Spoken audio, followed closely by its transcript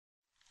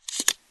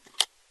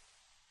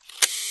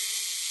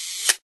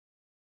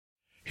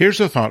Here's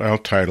a thought I'll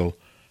title,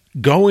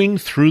 Going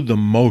Through the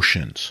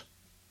Motions.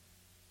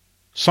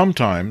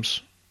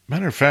 Sometimes,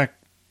 matter of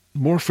fact,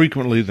 more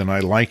frequently than I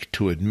like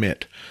to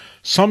admit,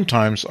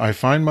 sometimes I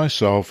find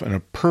myself in a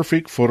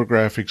perfect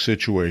photographic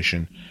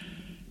situation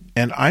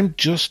and I'm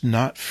just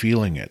not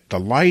feeling it. The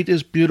light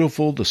is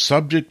beautiful, the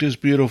subject is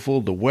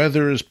beautiful, the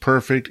weather is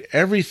perfect,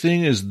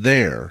 everything is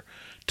there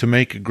to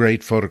make a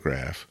great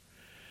photograph.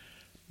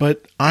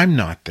 But I'm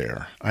not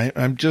there.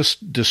 I'm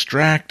just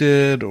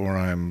distracted, or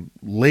I'm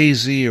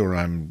lazy, or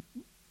I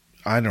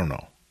don't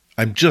know.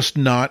 I'm just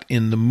not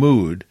in the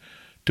mood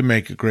to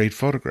make a great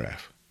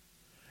photograph.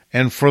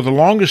 And for the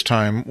longest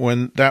time,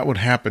 when that would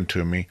happen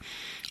to me,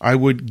 I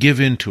would give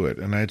into it,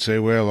 and I'd say,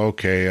 well,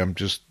 okay,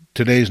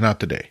 today's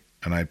not the day.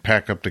 And I'd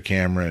pack up the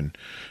camera and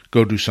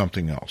go do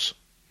something else.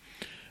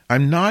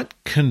 I'm not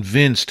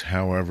convinced,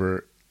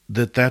 however,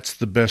 that that's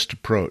the best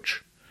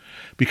approach.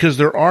 Because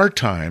there are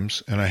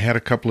times, and I had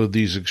a couple of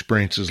these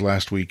experiences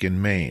last week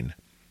in Maine,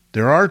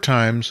 there are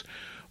times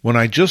when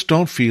I just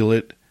don't feel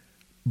it,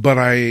 but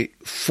I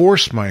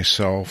force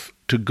myself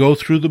to go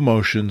through the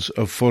motions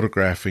of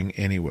photographing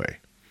anyway.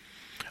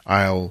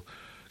 I'll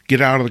get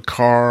out of the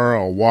car,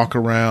 I'll walk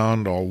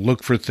around, I'll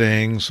look for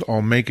things,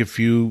 I'll make a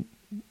few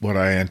what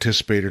I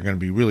anticipate are going to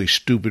be really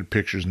stupid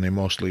pictures, and they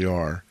mostly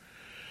are.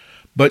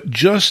 But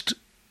just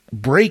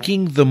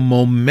breaking the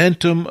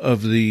momentum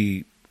of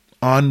the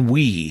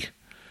ennui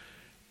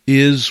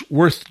is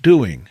worth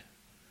doing.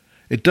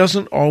 It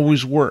doesn't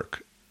always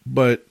work,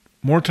 but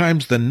more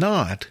times than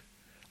not,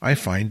 I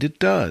find it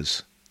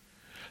does.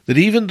 That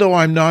even though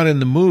I'm not in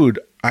the mood,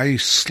 I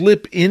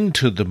slip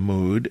into the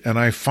mood and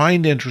I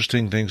find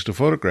interesting things to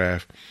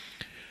photograph,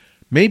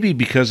 maybe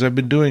because I've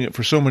been doing it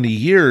for so many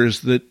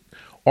years that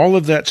all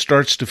of that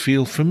starts to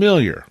feel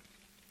familiar,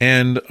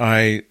 and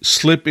I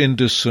slip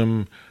into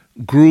some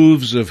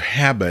grooves of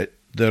habit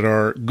that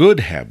are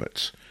good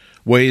habits,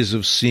 ways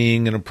of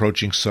seeing and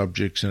approaching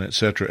subjects and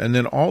etc. And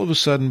then all of a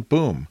sudden,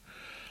 boom,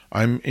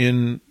 I'm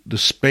in the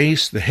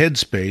space, the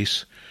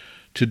headspace,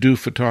 to do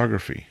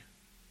photography.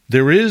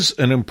 There is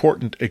an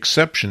important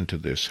exception to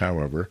this,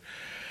 however,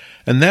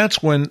 and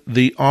that's when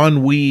the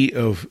ennui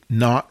of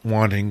not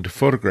wanting to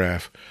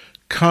photograph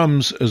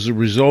comes as a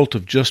result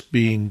of just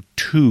being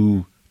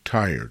too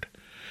tired.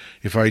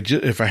 If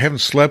I haven't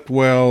slept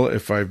well,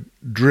 if I've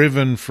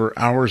driven for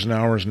hours and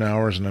hours and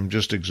hours and I'm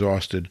just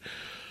exhausted,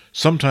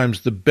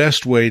 sometimes the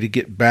best way to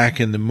get back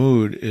in the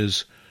mood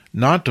is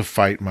not to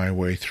fight my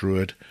way through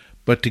it,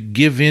 but to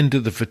give in to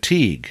the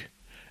fatigue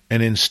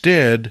and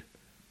instead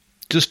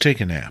just take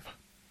a nap.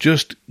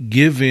 Just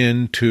give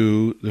in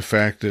to the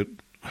fact that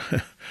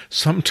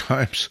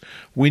sometimes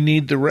we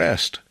need the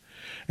rest.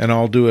 And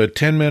I'll do a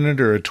 10-minute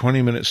or a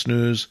 20-minute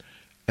snooze,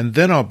 and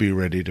then I'll be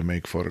ready to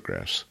make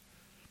photographs.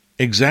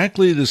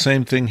 Exactly the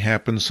same thing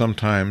happens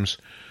sometimes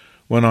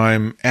when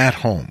I'm at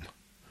home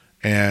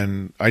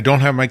and I don't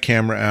have my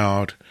camera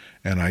out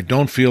and I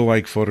don't feel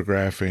like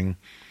photographing,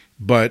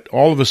 but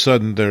all of a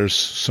sudden there's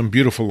some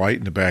beautiful light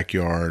in the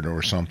backyard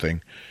or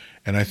something,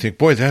 and I think,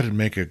 boy, that'd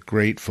make a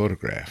great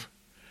photograph.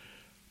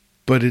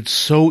 But it's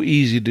so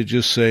easy to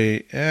just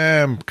say,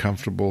 I'm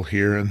comfortable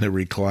here in the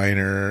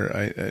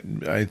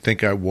recliner. I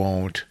think I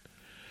won't.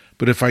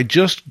 But if I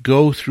just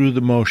go through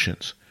the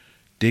motions,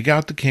 dig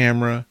out the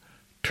camera,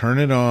 turn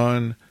it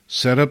on,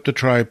 set up the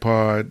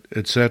tripod,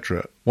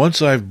 etc. Once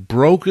I've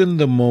broken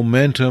the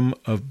momentum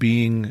of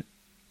being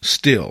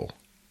still,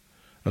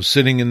 of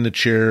sitting in the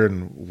chair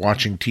and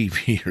watching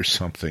TV or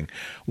something,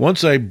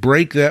 once I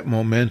break that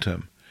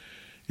momentum,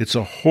 it's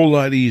a whole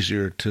lot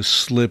easier to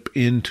slip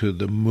into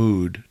the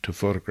mood to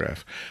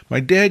photograph. My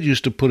dad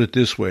used to put it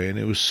this way, and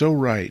it was so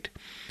right.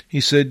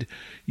 He said,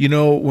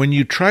 when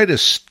you try to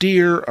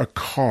steer a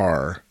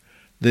car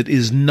that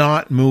is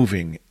not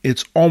moving,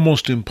 it's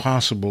almost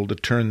impossible to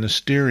turn the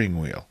steering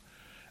wheel.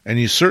 And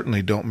you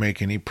certainly don't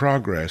make any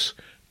progress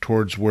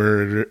towards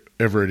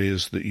wherever it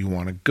is that you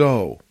want to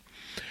go.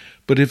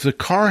 But if the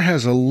car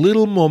has a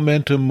little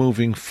momentum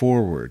moving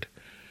forward,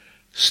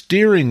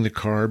 steering the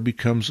car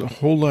becomes a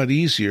whole lot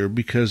easier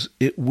because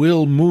it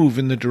will move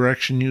in the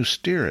direction you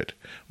steer it.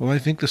 Well, I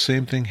think the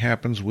same thing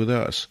happens with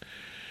us.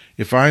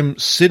 If I'm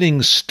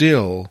sitting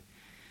still,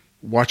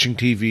 watching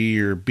TV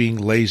or being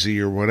lazy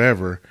or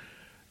whatever,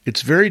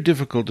 it's very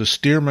difficult to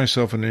steer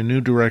myself in a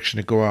new direction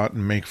to go out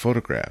and make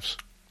photographs.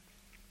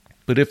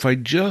 But if I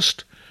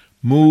just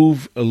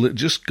move,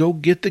 just go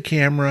get the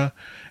camera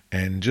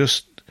and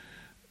just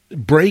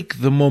break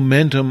the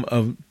momentum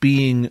of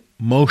being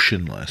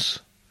motionless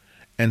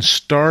and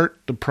start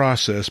the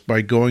process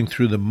by going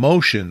through the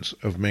motions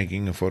of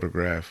making a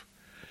photograph,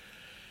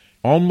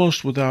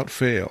 almost without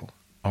fail,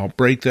 I'll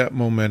break that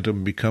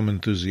momentum, become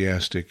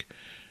enthusiastic,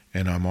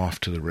 and I'm off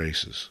to the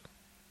races.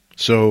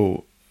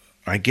 So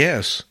I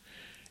guess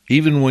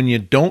even when you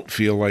don't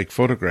feel like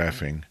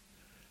photographing,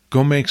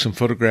 go make some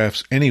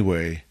photographs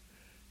anyway,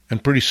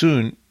 and pretty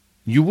soon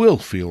you will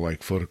feel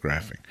like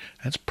photographing.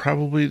 That's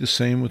probably the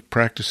same with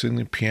practicing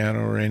the piano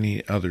or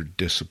any other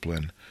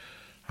discipline,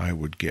 I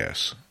would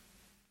guess.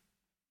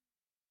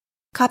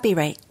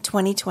 Copyright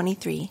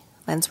 2023,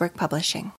 Lenswork Publishing.